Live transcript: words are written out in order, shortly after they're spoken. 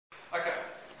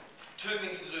two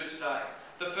things to do today.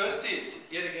 The first is,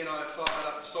 yet again I fired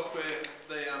up the software,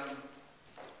 the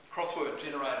crossword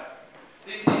generator.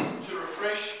 This is to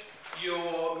refresh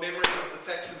your memory of the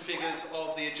facts and figures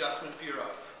of the Adjustment Bureau.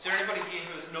 Is there anybody here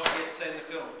who has not yet seen the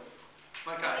film?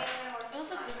 Okay. It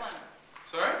was a good one.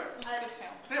 Sorry? It was a good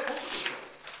film. Yeah, it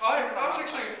was a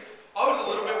good film. I was a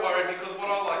little bit worried because what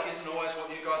I like isn't always what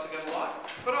you guys are going to like.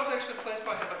 But I was actually pleased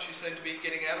by how much you seemed to be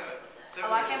getting out of it. I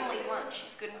like Emily Blunt.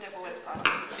 She's good in Devil Wears Prada.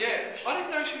 Yeah, I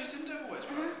didn't know she was in Devil Wears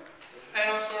Prada. And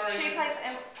I was wondering...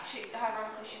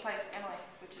 Ironically, she plays Emily.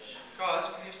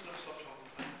 Guys, can you stop talking,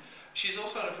 please? She's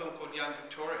also in a film called Young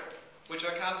Victoria, which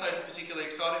I can't say is a particularly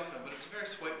exciting film, but it's a very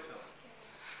sweet film.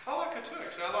 I like her too,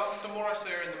 actually. The more I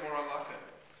see her, the more I like her.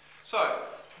 So,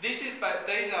 these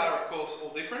are, of course,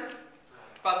 all different,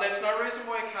 but that's no reason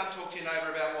why you can't talk to your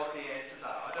neighbour about what the answers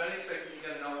are. I don't expect that you're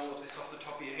going to know all of this off the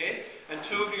top of your head, and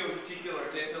two of you in particular are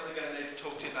definitely going to need to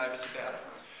talk to your neighbours about it.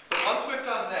 But once we've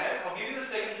done that, I'll give you the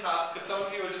second task, because some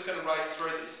of you are just going to race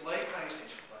through this. Lee, pay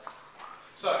attention, please.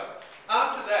 So,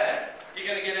 after that, you're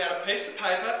going to get out a piece of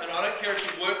paper, and I don't care if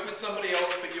you work with somebody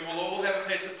else, but you will all have a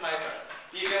piece of paper.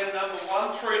 You're going to number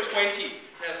 1 through 20.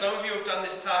 Now, some of you have done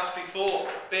this task before.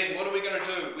 Ben, what are we going to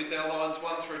do with our lines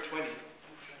 1 through 20?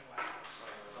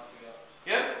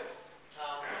 Yeah?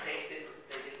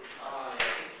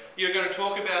 You're going to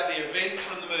talk about the events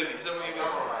from the movie. Is that what you're going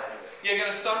to do? You're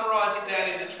going to summarise it down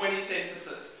into 20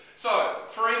 sentences. So,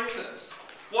 for instance,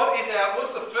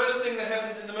 what's the first thing that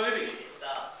happens in the movie? It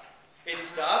starts. It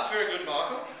starts. Very good,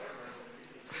 Michael.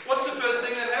 What's the first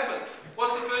thing that happens?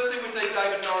 What's the first thing we see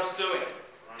David Norris doing?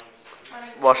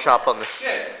 Wash up on the...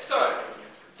 Yeah, so,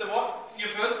 your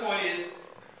first point is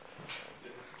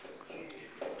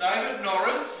David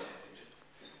Norris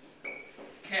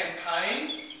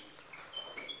campaigns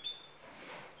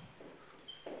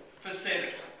for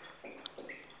Senate.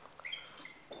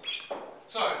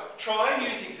 So, try and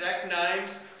use exact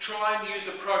names, try and use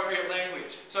appropriate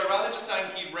language. So rather than just saying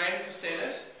he ran for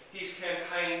Senate, he's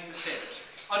campaigning for Senate.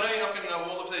 I know you're not going to know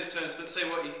all of these terms, but see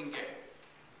what you can get.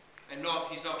 And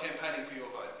he's not campaigning for your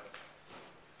vote.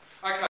 Okay.